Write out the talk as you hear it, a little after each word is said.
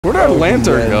Where'd our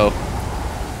lantern go?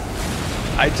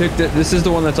 I took the. This is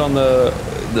the one that's on the.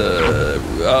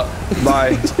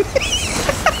 Bye.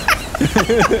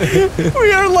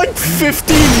 We are like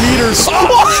 15 meters. Wait,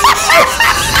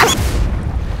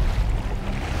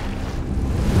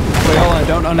 hold on.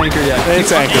 Don't unanchor yet.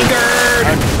 It's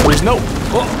anchored. There's no.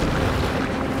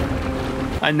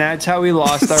 And that's how we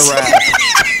lost our raft.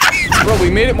 Bro,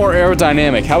 we made it more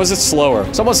aerodynamic. How is it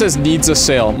slower? Someone says needs a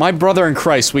sail. My brother in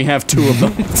Christ, we have 2 of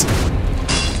them.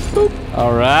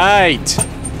 All right.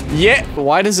 Yeah.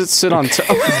 Why does it sit on top?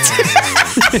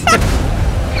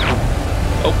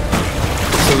 Oh.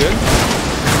 So good?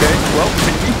 Okay, well,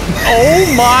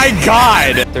 Oh my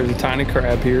god! there's a tiny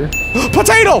crab here.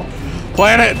 Potato!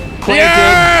 Planet!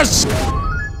 Yes!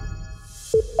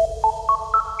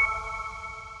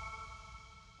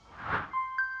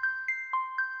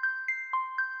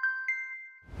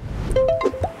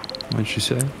 What'd she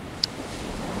say?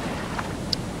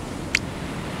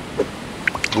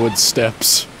 Wood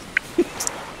steps.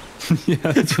 Yeah,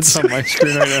 that's what's on my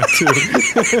screen right now,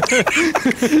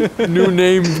 too. New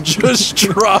name just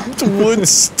dropped. Wood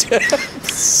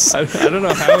steps. I don't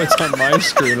know how it's on my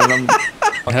screen, and I'm...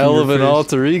 Hell of an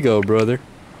alter ego, brother.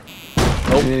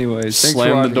 Oh, anyways, thanks for Slam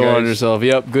the watching, door on guys. yourself.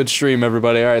 Yep, good stream,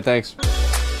 everybody. Alright, thanks.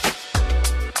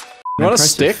 You want a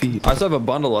stick? I still have a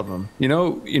bundle of them. You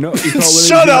know, you call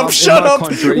Shut up, shut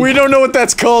up! We don't know what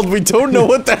that's called. We don't know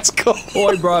what that's called.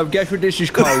 Oi, bro, guess what this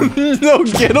is called? No,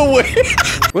 get away.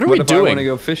 What are we What if I doing? want to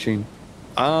go fishing?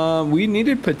 We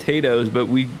needed potatoes, but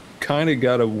we kind of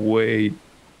gotta wait.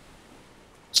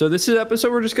 So this is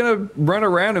episode we're just gonna run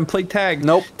around and play tag.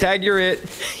 Nope. Tag, you're it.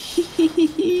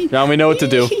 Now we know what to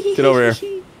do. Get over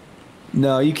here.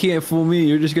 No, you can't fool me.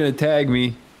 You're just gonna tag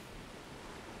me.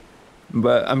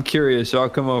 But I'm curious, so I'll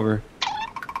come over.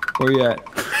 Where you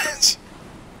at?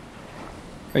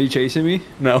 Are you chasing me?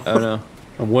 No. Oh no.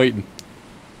 I'm waiting.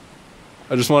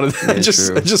 I just wanted. Yeah, I just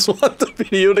true. want the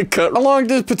video to cut. How long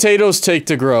did potatoes take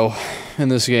to grow in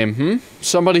this game? Hmm.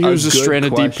 Somebody who's a good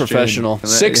stranded deep question. professional. It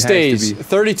 6 has to days, be.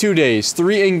 32 days,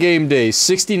 3 in-game days,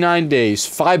 69 days,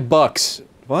 $5.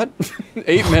 What?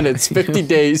 8 minutes, 50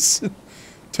 days.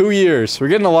 2 years. We're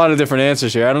getting a lot of different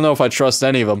answers here. I don't know if I trust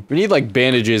any of them. We need like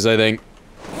bandages, I think.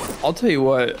 I'll tell you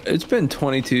what. It's been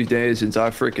 22 days since I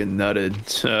freaking nutted.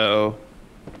 So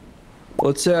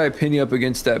let's say I pin you up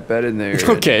against that bed in there.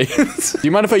 Okay. Do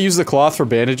you mind if I use the cloth for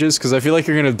bandages? Because I feel like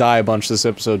you're gonna die a bunch this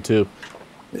episode too.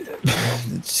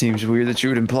 It seems weird that you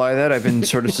would imply that. I've been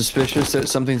sort of suspicious that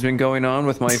something's been going on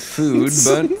with my food,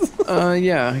 but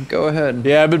yeah, go ahead.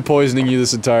 Yeah, I've been poisoning you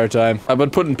this entire time. I've been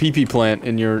putting pee-pee plant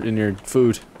in your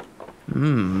food.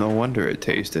 No wonder it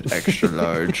tasted extra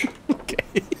large. Okay.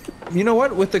 You know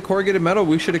what? With the corrugated metal,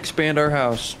 we should expand our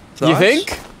house. You Thoughts?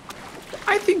 think?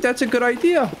 I think that's a good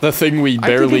idea. The thing we I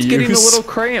barely think it's getting use. a little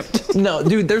cramped. No,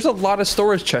 dude, there's a lot of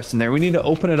storage chests in there. We need to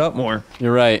open it up more.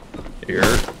 You're right. Here.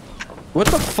 What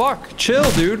the fuck? Chill,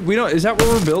 dude. We don't. Is that what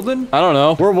we're building? I don't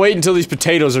know. We're waiting until these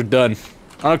potatoes are done.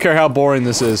 I don't care how boring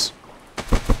this is.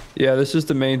 Yeah, this is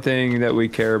the main thing that we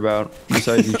care about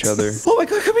besides each other. Oh my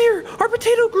god, come here! Our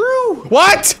potato grew!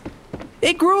 What?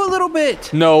 It grew a little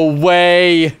bit! No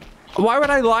way. Why would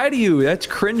I lie to you? That's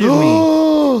cringe of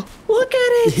me. Look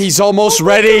at it! He's almost Oh my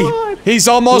ready. God. He's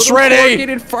almost Little ready.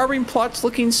 corrugated farming plots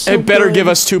looking so It better good. give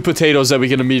us 2 potatoes that we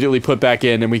can immediately put back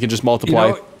in and we can just You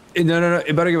multiply. know, no.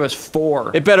 It better give us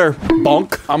 4. It better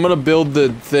bonk. I'm gonna build the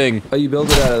thing. Oh, you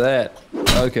build it out of that.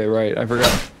 Okay, right. I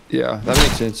forgot. Yeah, that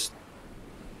makes sense.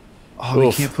 Oh, we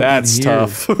Oof, can't put that's one here.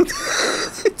 tough.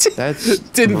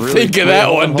 Didn't Really think of quick. that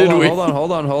Hold one, on, did hold on, we?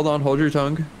 Hold on. Hold your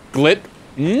tongue. Glit?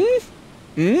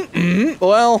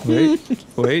 Well,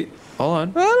 Wait. Hold on.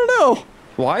 I don't know.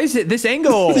 Why is it this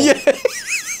angle? Yeah.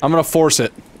 I'm gonna force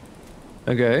it.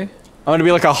 Okay. I'm gonna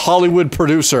be like a Hollywood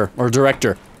producer or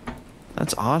director.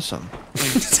 That's awesome.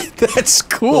 That's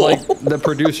cool. Like the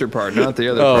producer part, not the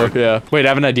other Oh part. yeah. Wait, I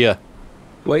have an idea.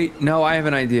 Wait, no, I have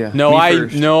an idea. No, Me I-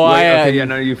 first. no, Wait, I- Okay, yeah,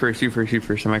 no, you first.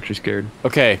 I'm actually scared.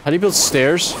 Okay. How do you build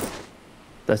stairs?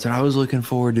 That's what I was looking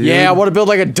for, dude. Yeah, I want to build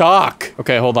like a dock.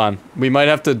 Okay, hold on. We might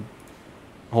have to.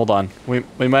 Hold on. We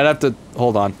might have to.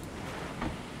 Hold on.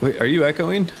 Wait, are you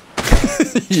echoing?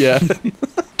 Yeah.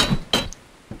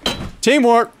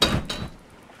 Teamwork.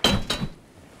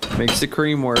 Makes the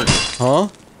cream work. Huh?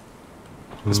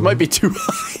 This might be too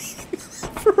high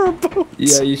for our boat.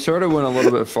 Yeah, you sort of went a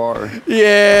little bit far.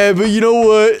 Yeah, but you know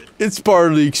what? It's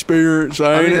part of the experience.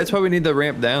 I mean, that's why we need the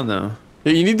ramp down, though.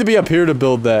 Yeah, you need to be up here to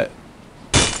build that.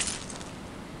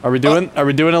 Are we doing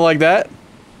it like that?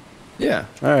 Yeah.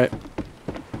 All right.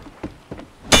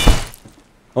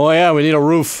 Oh yeah, we need a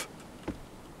roof.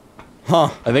 Huh?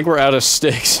 I think we're out of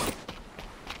sticks.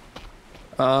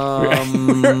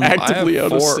 We're actively I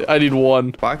have out of 4. I need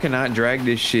 1. Why can I drag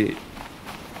this shit?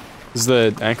 Is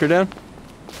the anchor down?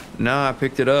 Nah, I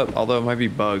picked it up, although it might be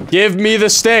bugged. Give me the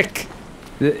stick!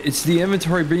 It's the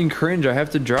inventory being cringe. I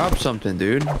have to drop something,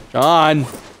 dude. On.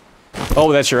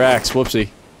 Oh, that's your axe. Whoopsie.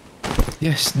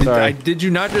 Yes. Sorry. Did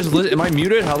you not just listen? Am I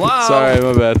muted? Hello? Sorry,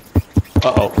 my bad.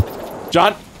 Uh-oh.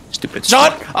 John! Stupid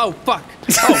John! suck. Oh, fuck.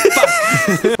 Oh,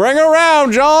 fuck. Bring her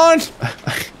around, John!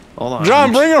 Hold on.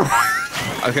 John, bring her around!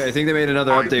 Okay, I think they made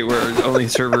another update where only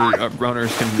server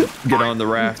runners can get on the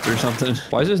raft or something.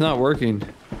 Why is this not working?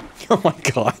 Oh my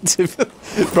god.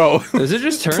 Bro. Does it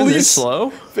just turn Please. this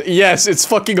slow? Yes, it's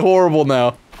fucking horrible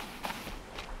now.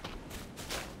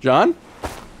 John?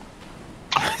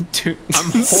 Dude,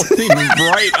 I'm holding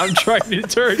right. I'm trying to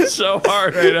turn so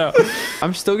hard right now.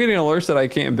 I'm still getting alerts that I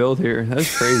can't build here.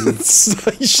 That's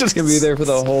crazy. You should Gonna be there for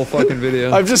the whole fucking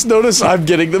video. I've just noticed I'm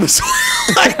getting them as well.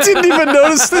 I didn't even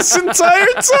notice this entire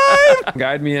time!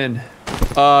 Guide me in.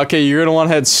 Okay, you're gonna want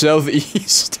to head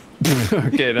southeast.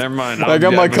 Okay, never mind. I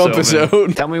got my compass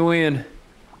out. Tell me when.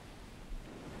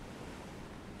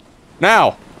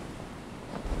 Now!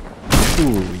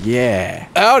 Ooh, yeah.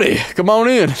 Howdy, come on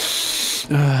in.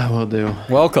 Will do.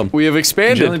 Welcome. We have Did you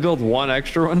expanded. only build one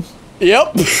extra one?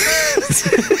 Yep.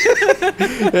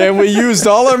 And we used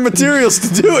all our materials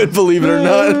to do it, believe it or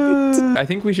not. I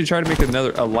think we should try to make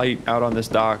a light out on this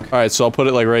dock. Alright, so I'll put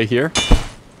it like right here.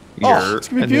 Oh, it's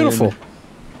gonna be beautiful.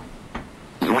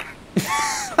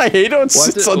 I hate how it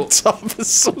sits on top. It's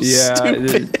so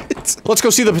stupid. Let's go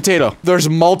see the potato. There's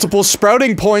multiple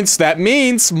sprouting points. That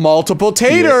means multiple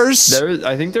taters. Yeah,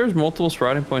 I think there was multiple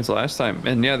sprouting points last time.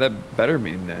 And yeah, that better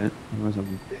mean that. Otherwise I'll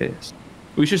be pissed.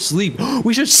 We should sleep.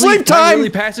 We should sleep. Sleep time! Time really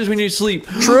passes when you sleep.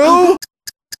 True.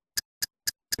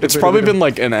 It's probably been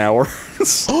like an hour.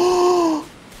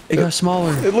 It got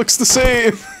smaller. It looks the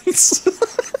same.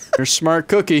 You're a smart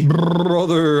cookie.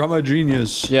 Brother, I'm a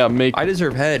genius. Yeah, I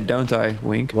deserve head, don't I?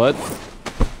 Wink. What?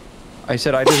 I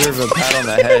said I deserve a pat on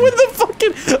the head. With the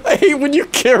fucking, I hate when you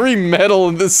carry metal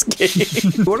in this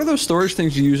game. What are those storage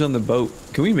things you use on the boat?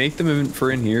 Can we make them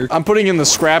in here? I'm putting in the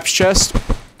scraps chest.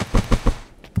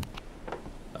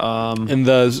 In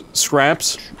the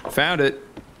scraps. Found it.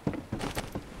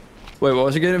 Wait, what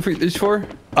was it getting these for? You,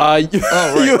 Oh, right.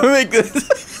 you make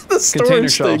the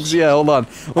storage things. Yeah, hold on.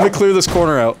 Let me clear this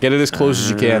corner out. Get it as close as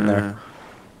you can there.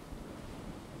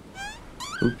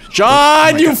 Oops.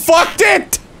 John, you fucked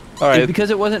it! Alright. Because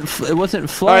it wasn't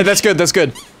flush. Alright, that's good, that's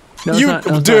good. No, You, it's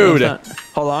not, no, it's dude. not, it's not.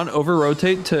 Hold on, over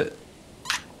rotate to.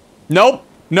 Nope,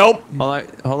 nope.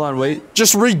 Hold on, wait.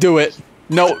 Just redo it.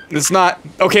 No, it's not.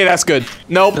 Okay, that's good.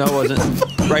 Nope. No, it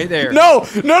wasn't. Right there. No,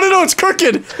 no, no, no, it's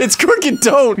crooked. It's crooked,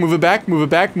 don't. Move it back, move it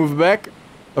back, move it back.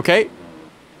 Okay.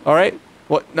 Alright.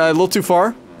 What, a little too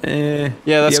far? Yeah,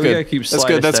 that's we good. gotta keep That's slide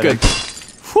good, that's good.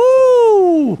 aesthetic.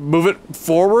 Whoo! Move it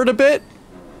forward a bit.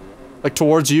 Like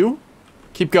towards you.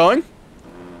 Keep going.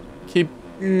 Keep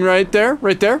right there,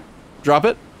 right there. Drop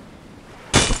it.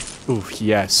 Ooh,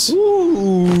 yes.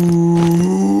 Ooh.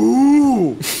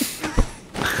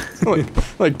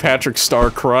 like Patrick Star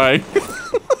crying.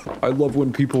 I love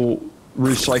when people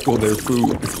recycle their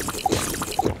food.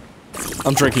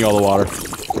 I'm drinking all the water.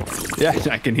 Yeah,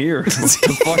 I can hear. What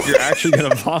the fuck? You're actually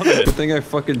gonna vomit. Good thing I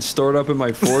fucking stored up in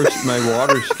my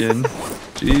water skin.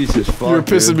 Jesus fuck. You're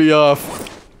pissing me off.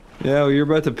 Yeah, well, you're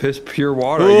about to piss pure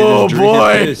water. Oh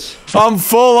boy, I'm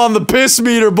full on the piss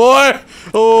meter, boy.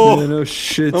 Oh, yeah, no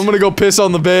shit. I'm gonna go piss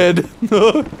on the bed.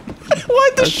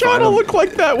 Why'd the shadow look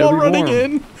like that while running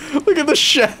in? Look at the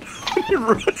shadow when you're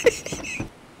running.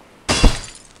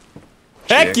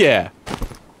 Heck yeah.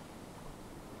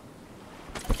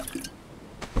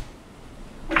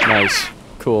 Nice.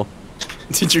 Cool.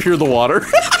 Did you hear the water?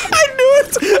 I knew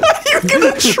it! You're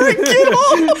gonna drink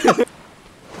it all!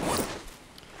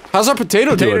 How's our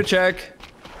potato doing? Potato check.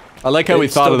 I like how we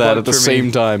thought of that at the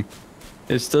same time.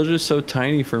 It's still just so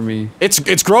tiny for me.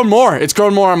 It's grown more. It's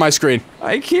grown more on my screen.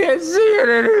 I can't see it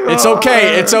anymore. It's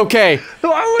okay. It's okay.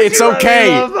 It's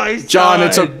okay. John,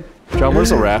 it's okay. John, where's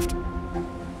the raft?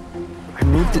 I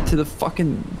moved it to the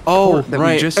fucking port that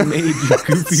we just made, you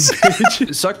goofy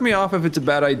bitch. Suck me off if it's a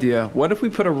bad idea. What if we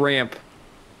put a ramp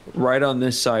right on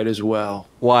this side as well?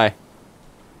 Why?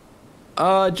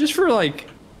 Just for like,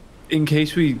 in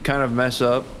case we kind of mess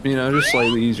up, you know, just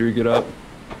slightly easier to get up.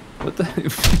 What the?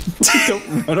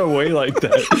 Don't run away like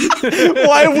that.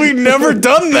 Why have we never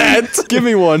done that? Give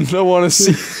me one. I want to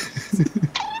see.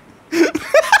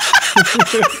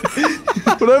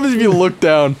 What happens if you look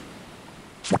down?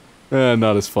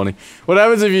 Not as funny. What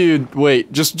happens if you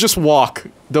wait? Just walk.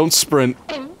 Don't sprint.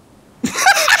 What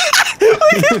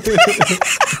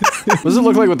does it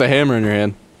look like with the hammer in your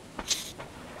hand?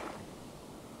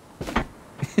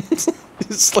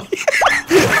 It's like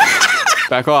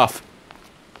back off.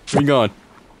 Where you going?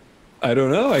 I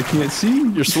don't know. I can't see.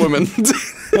 You're swimming.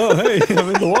 Oh, hey, I'm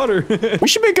in the water. We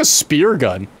should make a spear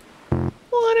gun.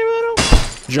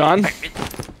 John?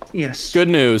 Yes. Good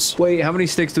news. Wait, how many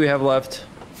sticks do we have left?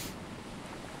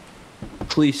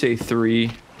 Please say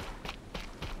 3.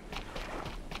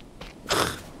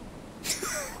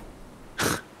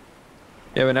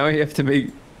 Yeah, but now we have to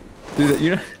make... Dude,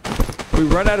 you know... We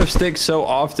run out of sticks so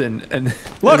often, and...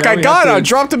 Look, I got it! I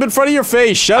dropped them in front of your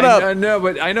face, shut up! I know,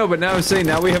 but now I'm saying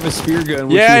now we have a spear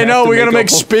gun. Yeah, I know, we gotta make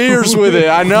spears with it,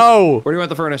 I know! Where do you want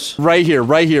the furnace? Right here,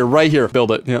 right here, right here.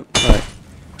 Build it, yep, alright.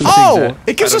 Oh!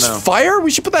 It gives us fire?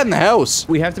 We should put that in the house.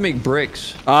 We have to make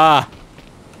bricks. Ah.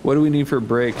 What do we need for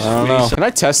bricks? I don't know. Can I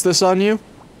test this on you?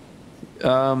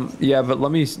 Yeah, but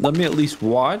let me at least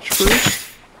watch first.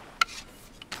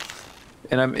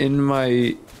 And I'm in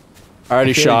my... I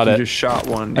already shot it. You just shot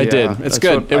one. I did. It's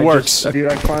good. It works.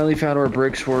 Dude, I finally found where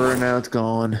bricks were, and now it's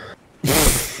gone.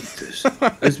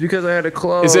 It's because I had to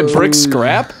close. Is it brick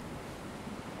scrap?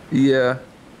 Yeah.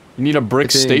 You need a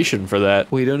brick station for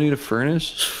that. We don't need a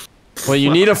furnace? Well,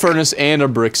 you need a furnace and a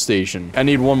brick station. I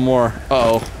need one more.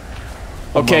 Uh-oh.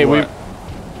 Okay,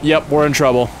 Yep, we're in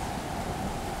trouble.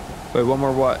 Wait, one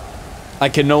more what? I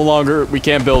can no longer... We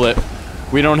can't build it.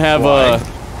 We don't have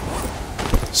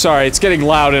Sorry, it's getting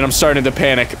loud and I'm starting to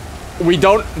panic. We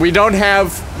don't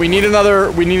have... We need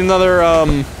another...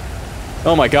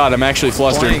 Oh my god, I'm actually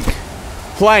flustered.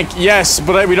 Plank, yes,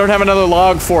 but we don't have another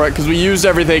log for it because we used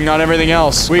everything on everything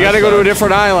else. We gotta go to a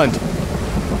different island.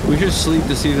 We should sleep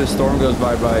to see if the storm goes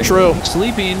bye-bye. True.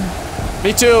 Sleeping.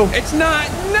 Me too. It's not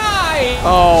night!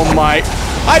 Oh my...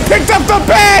 I picked up the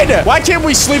bed! Why can't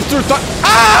we sleep through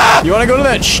Ah! You wanna go to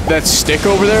that stick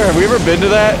over there? Have we ever been to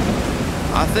that?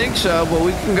 I think so, but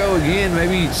we can go again.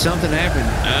 Maybe something happened.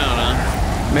 I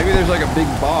don't know. Maybe there's like a big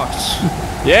box.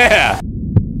 Yeah!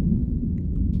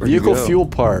 Vehicle fuel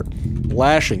part.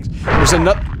 Lashings. There's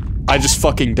another... I just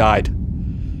fucking died.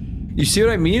 You see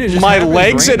what I mean? It just my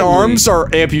legs and arms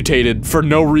are amputated for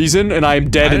no reason, and I am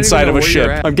dead inside of a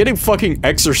ship. I'm getting fucking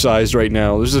exercised right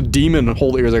now. There's a demon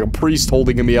holding... There's like a priest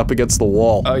holding me up against the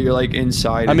wall. Oh, you're like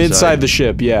inside. I'm inside the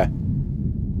ship, yeah.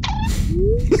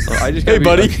 Oh, I just hey,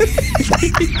 buddy.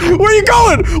 Where are you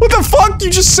going? What the fuck? You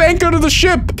just sank under the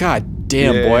ship. God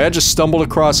damn, boy. I just stumbled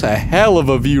across a hell of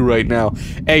a view right now.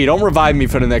 Hey, don't revive me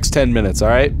for the next 10 minutes,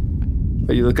 alright?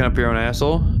 Are you looking up your own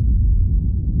asshole?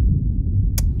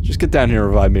 Just get down here and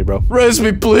revive me, bro. Res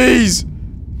me, please!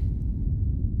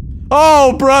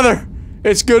 Oh, brother!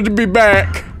 It's good to be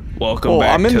back. Welcome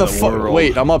back I'm in to the world.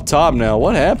 Wait, I'm up top now.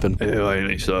 What happened? I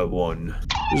only saw one.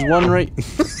 There's one right...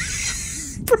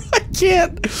 Bro, I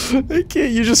can't.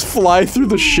 You just fly through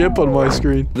the ship on my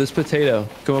screen. This potato.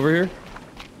 Come over here.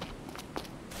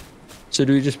 So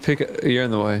do we just pick... You're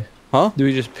in the way. Huh? Do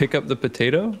we just pick up the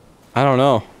potato? I don't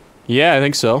know. Yeah, I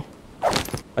think so.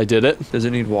 I did it. Does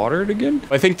it need watered again?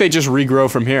 I think they just regrow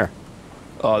from here.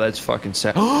 Oh, that's fucking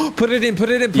sad. Put it in, put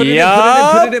it in,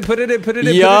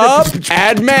 Yup.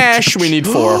 Add mash. We need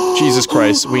 4. Jesus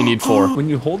Christ, we need 4. When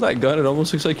you hold that gun, it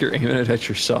almost looks like you're aiming it at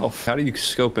yourself. How do you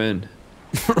scope in?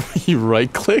 You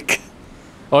right click?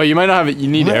 Oh, you might not have it. You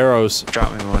need arrows.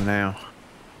 Drop me one now.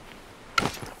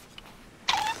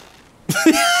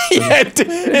 Yeah,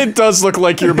 it does look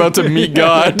like you're about to meet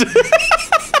God.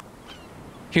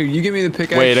 Here, you give me the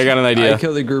pickaxe. Wait, I got an idea. I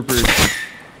kill the groupers.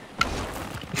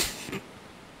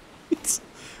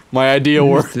 My idea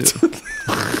worked.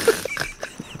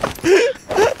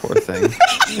 Poor thing.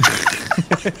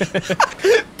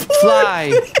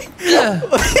 Fly!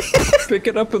 Pick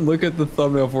it up and look at the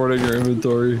thumbnail for it in your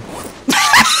inventory.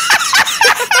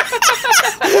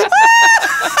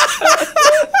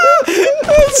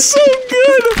 That's so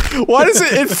good! Why does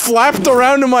it flapped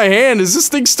around in my hand? Is this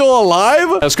thing still alive?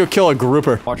 Let's go kill a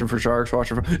grouper. Watching for sharks,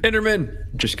 watching for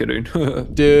Enderman! Just kidding.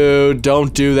 Dude,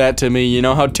 don't do that to me. You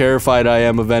know how terrified I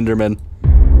am of Enderman.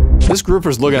 This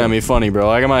grouper's looking at me funny, bro.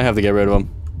 I might have to get rid of him.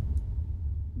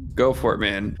 Go for it,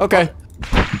 man. Okay.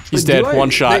 He's dead. One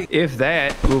shot. If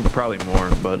that, well, probably more,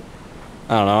 but...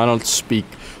 I don't know. I don't speak.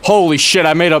 Holy shit,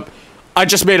 I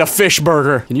just made a fish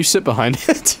burger. Can you sit behind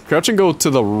it? Crouch and go to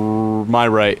the my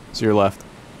right, so your left.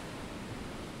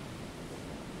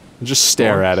 And just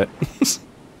stare at it.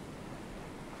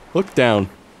 Look down.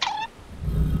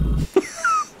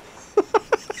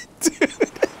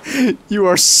 Dude, you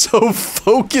are so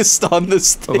focused on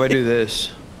this thing. What if I do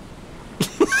this?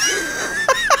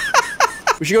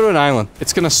 We should go to an island.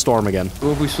 It's gonna storm again.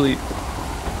 What if we sleep?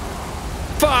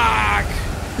 Fuck!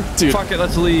 Dude. Fuck it,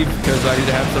 let's leave, because I need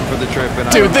to have some for the trip. And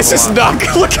Dude, this is not.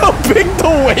 Look how big the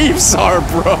waves are,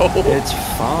 bro. It's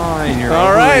fine. You're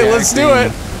all right. Let's do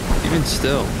it. Even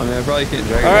still, I mean, I probably can't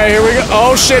drag it. All right, here we go.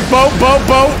 Oh shit, boat.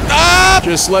 Ah!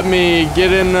 Just let me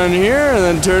get in on here and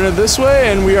then turn it this way,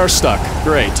 and we are stuck.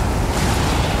 Great.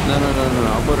 No.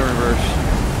 I'll put it in reverse.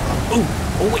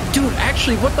 Oh wait, dude.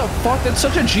 Actually, what the fuck? That's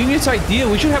such a genius idea.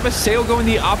 We should have a sail going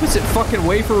the opposite fucking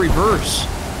way for reverse.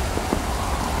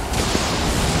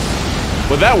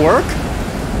 Would that work?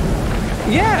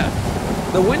 Yeah.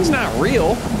 The wind's not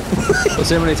real. Let's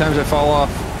see how many times I fall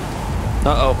off.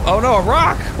 Uh-oh. Oh no, a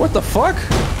rock! What the fuck?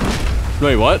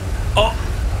 Wait, what? Oh.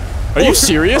 Are you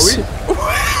serious? Wait,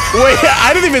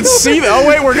 I didn't even see that. Oh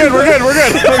wait, we're good. I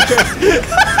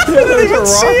didn't even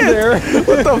see it. There.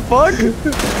 What the fuck?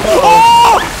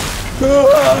 Oh!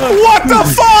 What the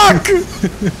fuck?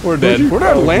 We're dead. Where'd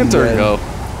our lantern go?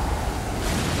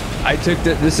 I took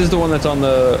the. This is the one that's on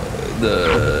the.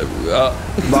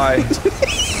 Bye.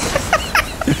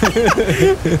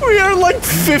 We are like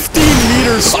 15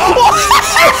 meters. I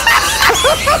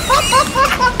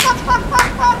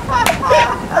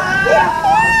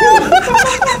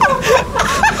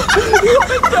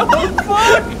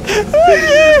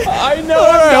know.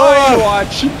 I'm dying to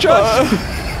watch.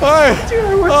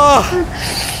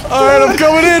 Alright, I'm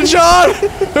coming in, John.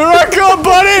 Here I come,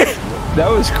 buddy. That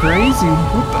was crazy.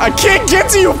 I can't get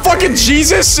to you, fucking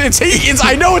Jesus. It's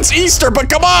I know it's Easter, but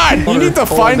come on. You need to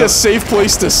find a safe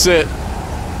place to sit.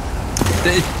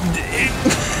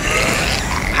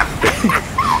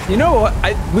 You know what?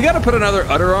 We gotta put another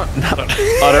udder on.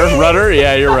 Rudder?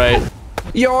 Yeah, you're right.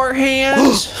 Your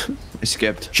hands. I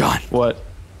skipped. John. What?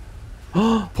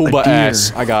 Puba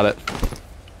ass. I got it.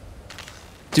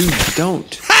 Dude,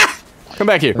 don't. Come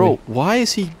back here. Bro, why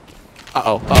is he...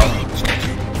 Uh-oh.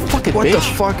 Fucking what bitch. The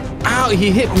fuck? Ow,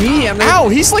 he hit me. Ow,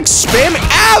 he's like spamming.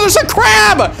 Ow, there's a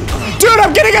crab! Dude,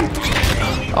 I'm getting a...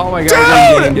 Oh my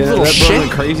god, dude! Little that shit.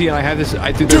 went crazy, and I had this...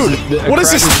 I think dude, what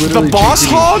is this? The boss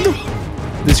hog?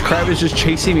 This crab is just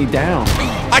chasing me down.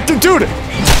 Dude,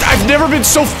 I've never been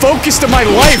so focused in my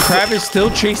life. The crab is still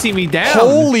chasing me down.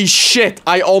 Holy shit,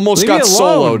 I almost got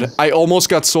soloed. I almost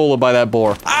got soloed by that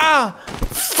boar. Ah,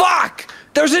 fuck!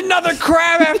 There's another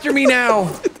crab after me now.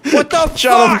 What the fuck?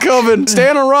 John, I'm coming. Stay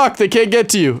on a rock. They can't get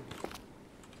to you.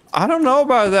 I don't know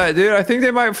about that, dude. I think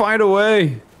they might find a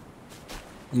way.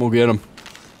 We'll get them.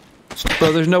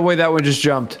 Bro, there's no way that one just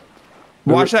jumped.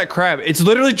 Watch that crab. It's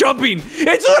literally jumping.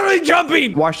 It's literally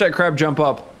jumping. Watch that crab jump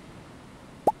up.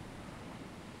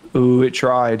 Ooh, it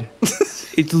tried.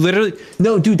 It's literally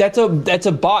no, dude. That's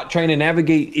a bot trying to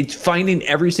navigate. It's finding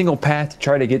every single path to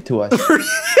try to get to us.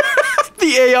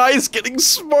 The AI is getting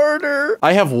smarter.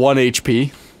 I have 1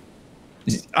 HP.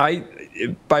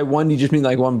 By one, you just mean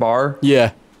like 1 bar?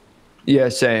 Yeah. Yeah,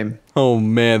 same. Oh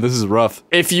man, this is rough.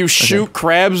 If you shoot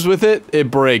crabs with it, it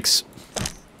breaks.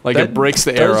 Like it breaks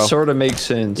the arrow. That sort of makes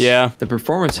sense. Yeah. The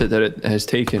performance hit that it has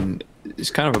taken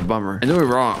is kind of a bummer. And don't get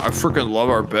me wrong, I freaking love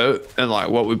our boat and like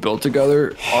what we built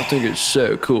together. I think it's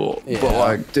so cool. Yeah. But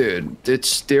like, dude, its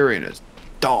steering is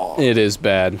dog. It is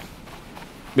bad.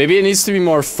 Maybe it needs to be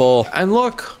more full. And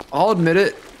look, I'll admit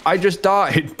it, I just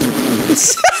died.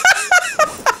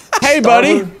 Hey,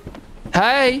 buddy.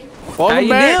 Hey. Welcome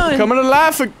back. Coming to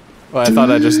life. Oh, I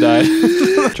thought I just died.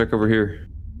 Check over here.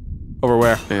 Over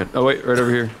where? Man. Oh wait, right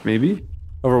over here. Maybe.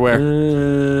 Over where?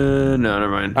 No, never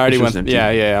mind. I already went.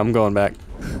 Yeah, I'm going back.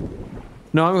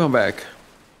 No, I'm going back.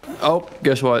 Oh,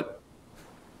 guess what?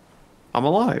 I'm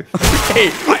alive. Hey,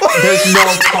 there's no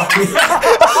fucking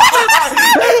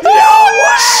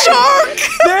shark.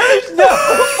 There's no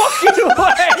fucking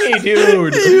way,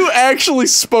 dude. You actually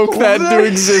spoke that into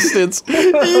existence.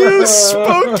 You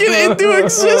spoke it into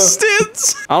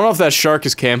existence. I don't know if that shark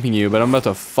is camping you, but I'm about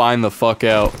to find the fuck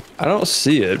out. I don't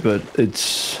see it, but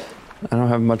it's. I don't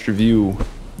have much review.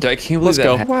 I can't believe Let's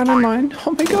go. Why not mine?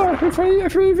 Oh my god! I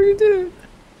freaking did it.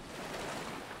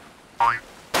 My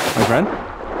friend.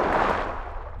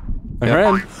 My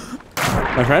friend.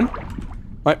 My friend.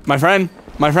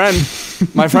 My friend.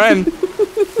 My friend.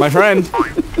 My friend.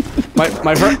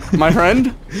 My friend. My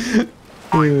friend.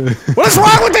 What is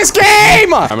wrong with this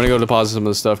game? I'm gonna go deposit some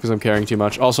of this stuff because I'm carrying too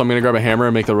much. Also, I'm gonna grab a hammer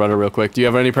and make the rudder real quick. Do you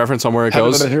have any preference on where it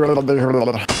goes?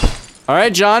 All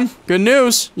right, John. Good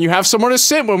news. You have somewhere to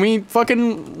sit when we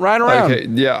fucking ride around. Okay,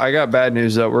 yeah, I got bad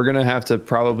news though. We're gonna have to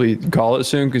probably call it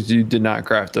soon because you did not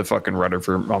craft a fucking rudder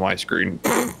on my screen.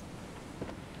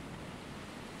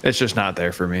 It's just not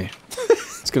there for me.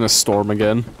 It's gonna storm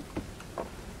again.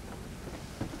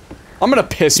 I'm gonna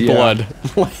piss blood.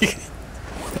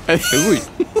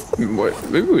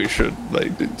 Maybe we should,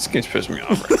 like, this game's pissing me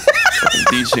off right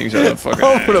These things are the fucking.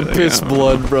 I'm gonna piss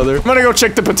blood, brother. I'm gonna go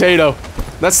check the potato.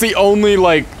 That's the only,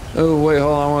 like... Oh, wait,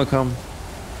 hold on, I wanna come.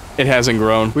 It hasn't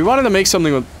grown. We wanted to make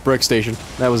something with brick station.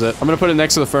 That was it. I'm gonna put it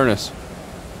next to the furnace.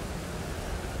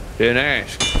 Didn't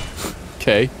ask.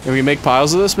 Okay. Can we make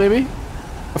piles of this, maybe?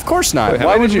 Of course not. Wait,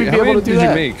 Why would we be able to do that?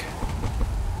 How many did you make?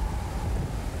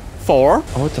 4.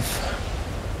 Oh, what the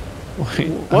f... Wait,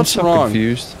 What's I'm so wrong?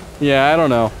 confused. Yeah, I don't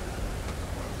know.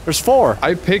 There's 4.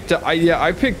 I picked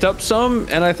up some,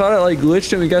 and I thought it like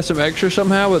glitched and we got some extra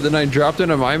somehow, but then I dropped it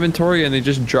in my inventory, and they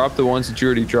just dropped the ones that you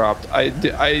already dropped. I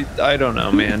don't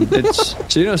know, man. It's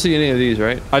so you don't see any of these,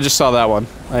 right? I just saw that one.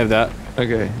 I have that.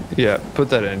 Okay, yeah, put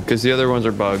that in because the other ones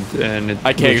are bugged, and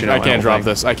I can't drop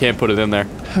this. I can't put it in there.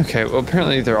 Okay, well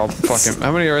apparently they're all fucking.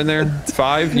 How many are in there?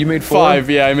 5? You made 4? 5.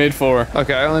 Yeah, I made 4.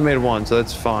 Okay, I only made 1, so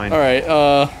that's fine. All right.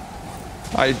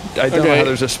 I don't know how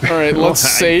there's a spare. All right, let's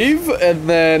save and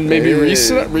then maybe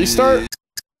restart.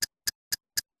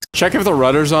 Check if the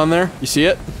rudder's on there. You see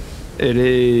it? It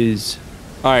is.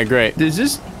 All right, great. Does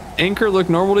this anchor look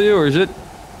normal to you, or is it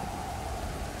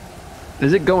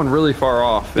going really far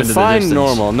off? Define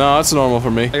normal. No, it's normal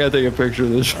for me. I gotta take a picture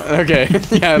of this. Okay.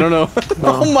 Yeah, I don't know.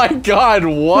 Oh my God!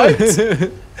 What?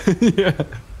 Yeah.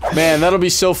 Man, that'll be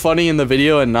so funny in the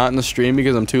video and not in the stream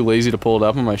because I'm too lazy to pull it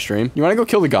up on my stream. You want to go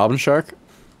kill the goblin shark?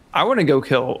 I want to go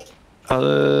kill.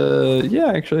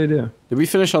 Yeah, actually I do. Did we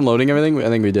finish unloading everything? I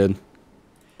think we did.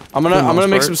 I'm gonna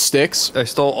make some sticks. I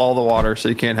stole all the water, so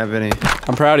you can't have any.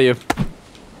 I'm proud of you.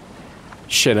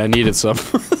 Shit, I needed some.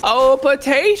 Oh,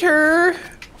 potato!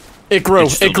 It grew.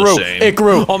 It grew. It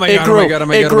grew. Oh my it god! grew. Oh my god! Oh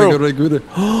my it god! grew. Oh my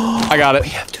god! I got it. We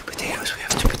have 2 potatoes. We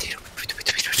have 2 potatoes.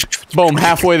 Boom,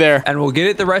 halfway there. And we'll get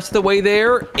it the rest of the way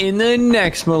there in the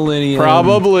next millennium.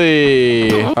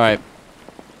 Probably. All right.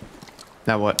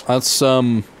 Now what? Let's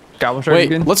Goblin shark wait.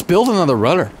 again? Let's build another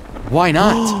rudder. Why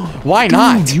not? Why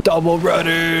not? Double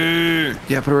rudder.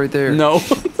 Yeah, put it right there. No.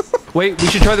 Wait, we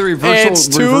should try the reversal. It's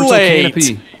too reversal late.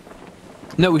 Canopy.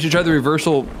 No, we should try the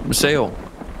reversal sail.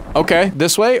 Okay,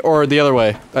 this way or the other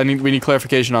way? We need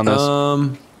clarification on this.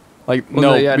 Like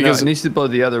Well, no, because it needs to blow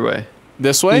the other way.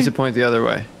 this It way. needs to point the other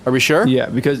way. Are we sure? Yeah,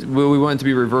 because we want it to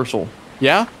be reversal.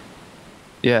 Yeah.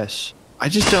 Yes. I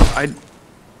just don't. I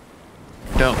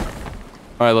don't.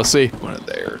 All right, let's see. Want it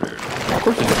there. Of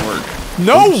course it didn't work.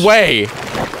 No Oops. way.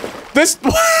 This.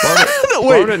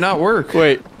 Why would it not work?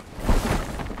 Wait.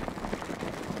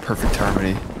 Perfect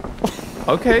harmony.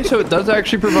 Okay, so it does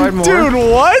actually provide more. Dude,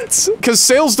 what? Because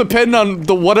sails depend on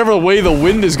whatever way the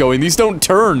wind is going. These don't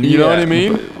turn. You know what I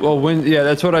mean? Well, wind. Yeah,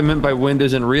 that's what I meant by wind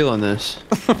isn't real in this.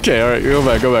 Okay, all right. Go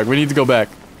back. Go back. We need to go back.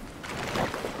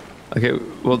 Okay,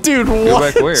 well, Dude, go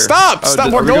what? back where? Stop! Oh, Stop!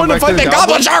 are We're we going to back fight the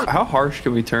goblin shark. How harsh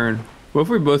can we turn? What if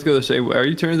we both go the same way? Are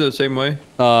you turning the same way?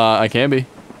 I can be.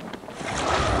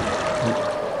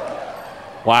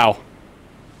 Wow.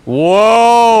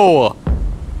 Whoa!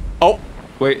 Oh,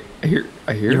 Wait, I hear.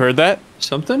 you heard that?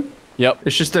 Something? Yep.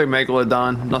 It's just a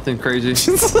megalodon. Nothing crazy.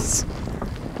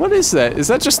 What is that? Is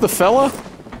that just the fella? I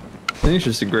think it's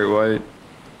just a great white.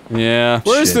 Yeah.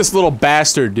 Where is Shit. this little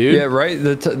bastard, dude? Yeah, right?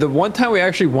 The one time we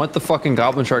actually want the fucking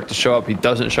goblin shark to show up, he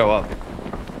doesn't show up.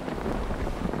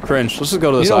 Cringe. Let's just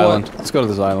go to this You know island. what? Let's go to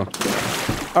this island.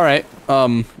 All right.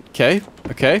 Okay.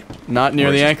 Okay. Not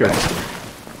near the anchor.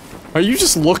 Are you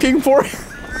just looking for it?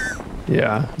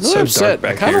 Yeah. I'm so upset.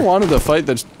 I kind of wanted to fight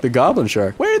the goblin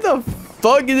shark. Where the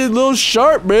fuck is this little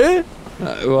shark, man?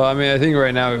 Well, I mean, I think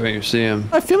right now we may see him.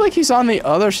 I feel like he's on the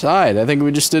other side. I think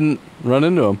we just didn't run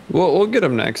into him. We'll get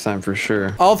him next time for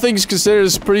sure. All things considered,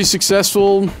 it's a pretty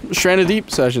successful Stranded Deep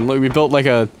session. Like we built like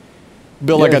a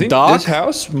dock. This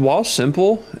house, while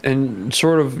simple and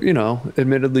sort of, you know,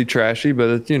 admittedly trashy, but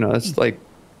it, you know, it's like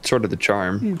sort of the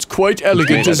charm. It's quite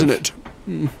elegant, isn't it?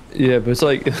 Yeah, but it's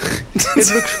like it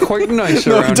looks quite nice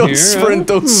No, around don't here. sprint,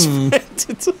 don't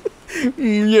sprint.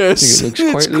 Yes, I think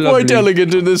it's it looks quite lovely.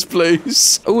 elegant in this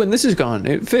place. Oh, and this is gone.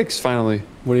 It fixed finally.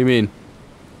 What do you mean?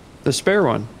 The spare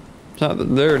one. It's not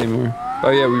there anymore.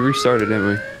 Oh yeah, we restarted, didn't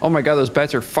we? Oh my god, those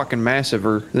bats are fucking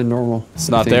massiver than normal. It's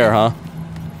not there, huh?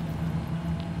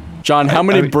 John, how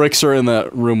many bricks are in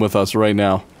that room with us right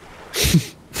now?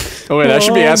 Oh wait, I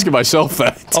should be asking myself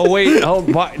that. Oh wait, oh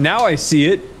now I see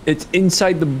it. It's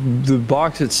inside the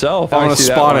box itself. I want to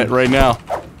spawn it right now.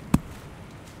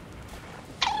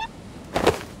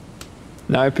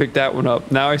 Now I picked that one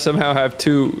up. Now I somehow have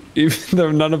 2, even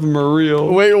though none of them are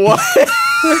real. Wait, what?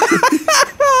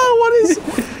 What is?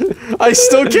 I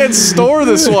still can't store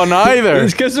this one either.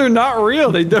 It's because they're not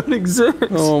real. They don't exist.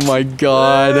 Oh my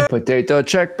god. Potato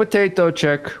check, potato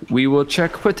check. We will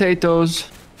check potatoes.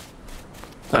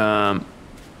 Let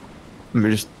me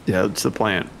just, yeah, that's the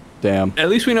plant. Damn. At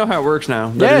least we know how it works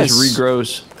now. That it just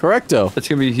regrows. Correcto. That's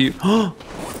gonna be huge.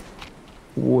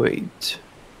 Wait.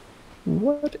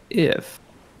 What if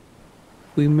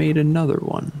we made another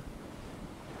one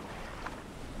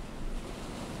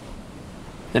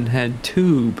and had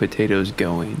 2 potatoes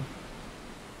going?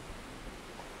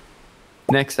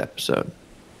 Next episode.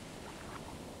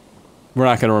 We're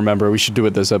not gonna remember. We should do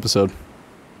it this episode.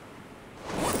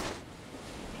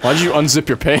 Why did you unzip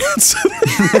your pants?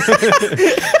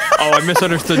 Oh, I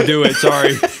misunderstood. Do it. Sorry.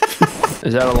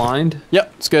 Is that aligned?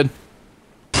 Yep, it's good.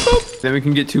 Boop. Then we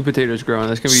can get 2 potatoes growing.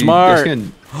 That's gonna be smart.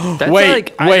 That's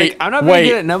wait, I'm not gonna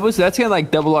get it numbers. That's gonna like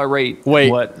double our rate.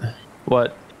 Wait. What?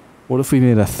 What? What if we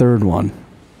made a 3rd one?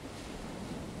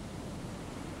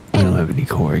 I don't have any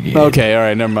corrugated. Okay, all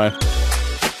right, never mind.